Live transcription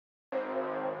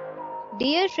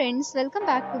Dear friends, welcome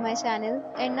back to my channel,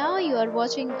 and now you are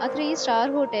watching a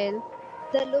 3-star hotel.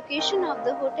 The location of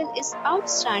the hotel is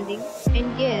outstanding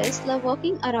and guests love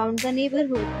walking around the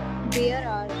neighborhood. There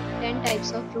are 10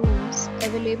 types of rooms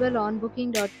available on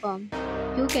booking.com.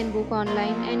 You can book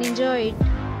online and enjoy it.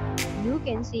 You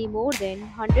can see more than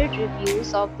 100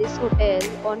 reviews of this hotel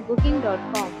on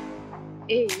booking.com.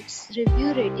 Its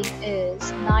review rating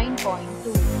is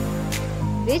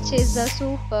 9.2, which is a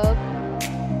superb.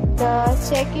 The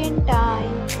check-in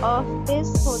time of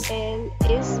this hotel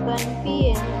is 1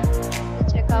 p.m. The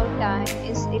checkout time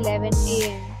is 11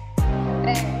 a.m.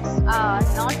 Pets are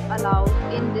not allowed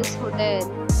in this hotel.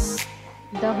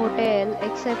 The hotel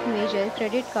accepts major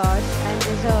credit cards and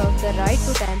reserves the right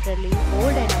to temporarily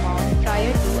hold an amount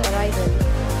prior to arrival.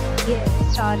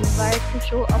 Guests are required to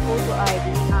show a photo ID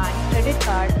and credit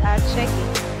card at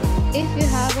check-in. If you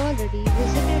have already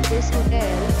visited this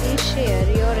hotel, please share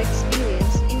your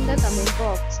experience in the comment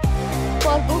box.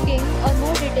 For booking or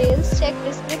more details, check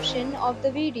description of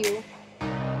the video.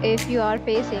 If you are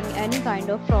facing any kind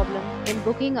of problem in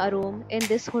booking a room in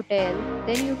this hotel,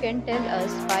 then you can tell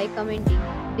us by commenting.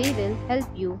 We will help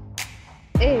you.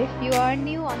 If you are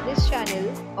new on this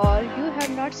channel or you have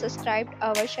not subscribed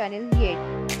our channel yet,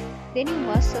 then you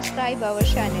must subscribe our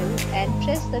channel and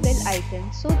press the bell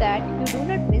icon so that you do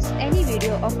not miss any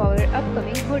video of our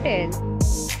upcoming hotel.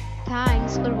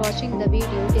 Thanks for watching the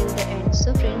video till the end.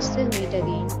 So friends, till meet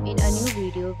again in a new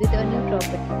video with a new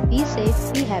property. Be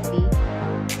safe, be happy.